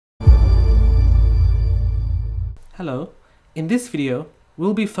Hello, in this video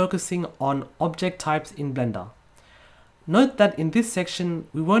we'll be focusing on object types in Blender. Note that in this section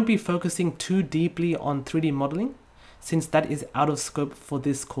we won't be focusing too deeply on 3D modeling since that is out of scope for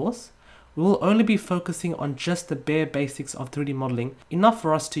this course. We will only be focusing on just the bare basics of 3D modeling, enough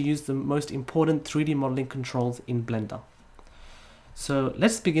for us to use the most important 3D modeling controls in Blender. So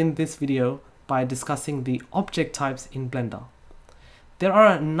let's begin this video by discussing the object types in Blender. There are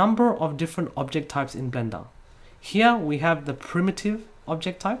a number of different object types in Blender. Here we have the primitive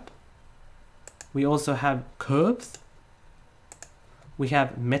object type. We also have curves. We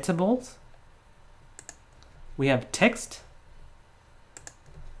have metaballs. We have text.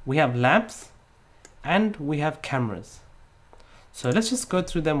 We have lamps. And we have cameras. So let's just go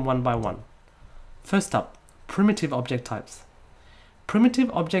through them one by one. First up, primitive object types. Primitive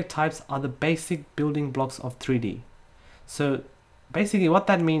object types are the basic building blocks of 3D. So basically what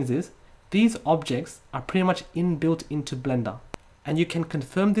that means is these objects are pretty much inbuilt into Blender, and you can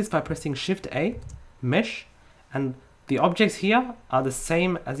confirm this by pressing Shift A, Mesh, and the objects here are the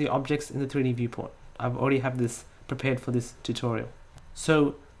same as the objects in the 3D viewport. I've already have this prepared for this tutorial.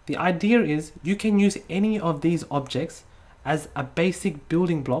 So the idea is you can use any of these objects as a basic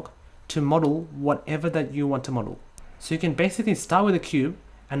building block to model whatever that you want to model. So you can basically start with a cube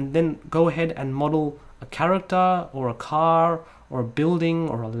and then go ahead and model a character or a car or a building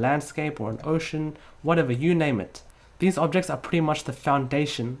or a landscape or an ocean, whatever, you name it. These objects are pretty much the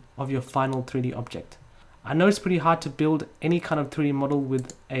foundation of your final 3D object. I know it's pretty hard to build any kind of 3D model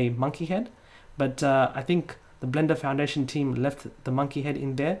with a monkey head, but I think the Blender Foundation team left the monkey head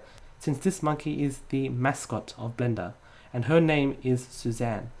in there since this monkey is the mascot of Blender and her name is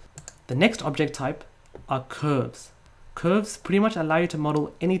Suzanne. The next object type are curves. Curves pretty much allow you to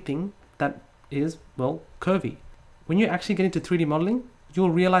model anything that is, well, curvy. When you actually get into 3D modeling,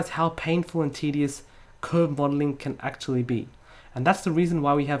 you'll realize how painful and tedious curve modeling can actually be. And that's the reason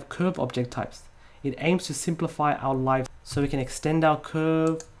why we have curve object types. It aims to simplify our life so we can extend our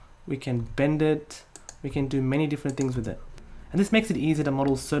curve, we can bend it, we can do many different things with it. And this makes it easier to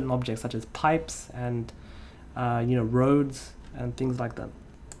model certain objects such as pipes and roads and things like that.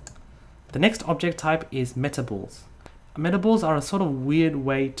 The next object type is metaballs. Metaballs are a sort of weird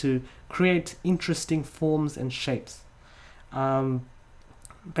way to create interesting forms and shapes.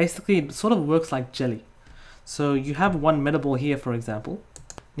 Basically, it sort of works like jelly. So you have one metaball here, for example.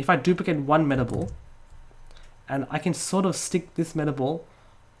 If I duplicate one metaball, and I can sort of stick this metaball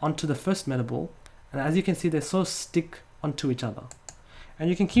onto the first metaball, and as you can see, they sort of stick onto each other. And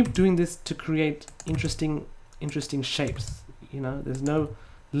you can keep doing this to create interesting shapes. You know, there's no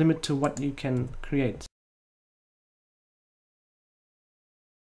limit to what you can create.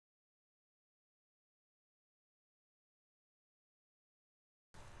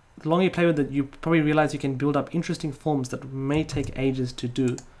 The longer you play with it, you probably realize you can build up interesting forms that may take ages to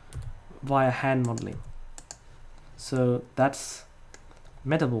do via hand modeling. So that's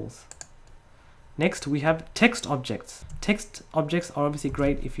metaballs. Next, we have text objects. Text objects are obviously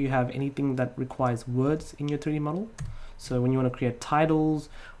great if you have anything that requires words in your 3D model. So when you want to create titles,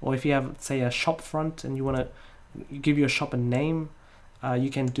 or if you have, say, a shop front and you want to give your shop a name, you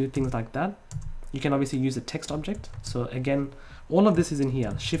can do things like that. You can obviously use a text object. So again, all of this is in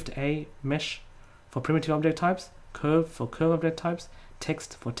here. Shift A, Mesh for primitive object types, Curve for curve object types,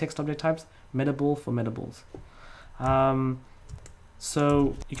 Text for text object types, Metaball for metaballs.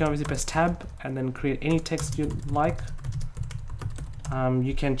 So you can obviously press Tab and then create any text you like.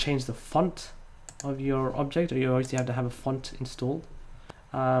 You can change the font of your object, or you obviously have to have a font installed.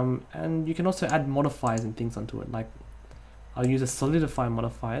 And you can also add modifiers and things onto it. Like I'll use a solidify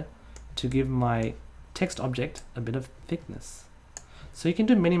modifier to give my text object a bit of thickness. So you can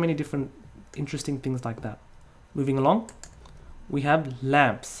do many different interesting things like that. Moving along, we have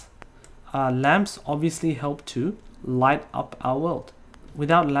lamps. Lamps obviously help to light up our world.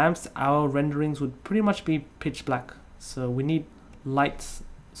 Without lamps, our renderings would pretty much be pitch black. So we need lights.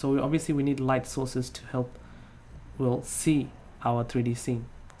 So we need light sources to help see our 3D scene.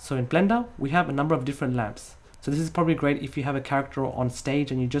 So in Blender, we have a number of different lamps. So this is probably great if you have a character on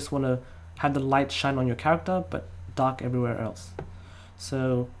stage and you just want to have the light shine on your character but dark everywhere else.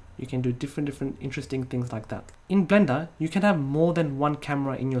 So you can do different interesting things like that. In Blender, you can have more than one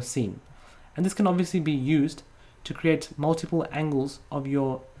camera in your scene, and this can obviously be used to create multiple angles of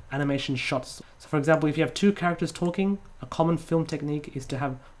your animation shots. So for example, if you have two characters talking, a common film technique is to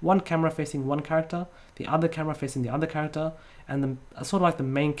have one camera facing one character, the other camera facing the other character, and sort of like the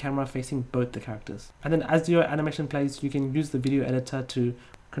main camera facing both the characters. And then as your animation plays, you can use the video editor to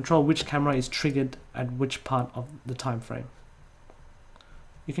control which camera is triggered at which part of the time frame.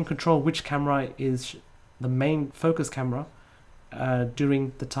 You can control which camera is the main focus camera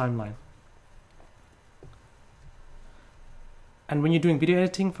during the timeline. And when you're doing video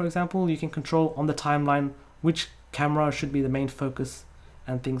editing, for example, you can control on the timeline which camera should be the main focus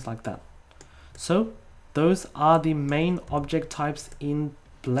and things like that. So those are the main object types in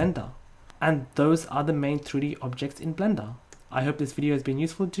Blender, and those are the main 3D objects in Blender. I hope this video has been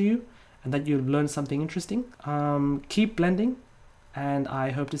useful to you and that you've learned something interesting. Keep blending, and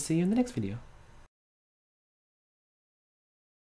I hope to see you in the next video.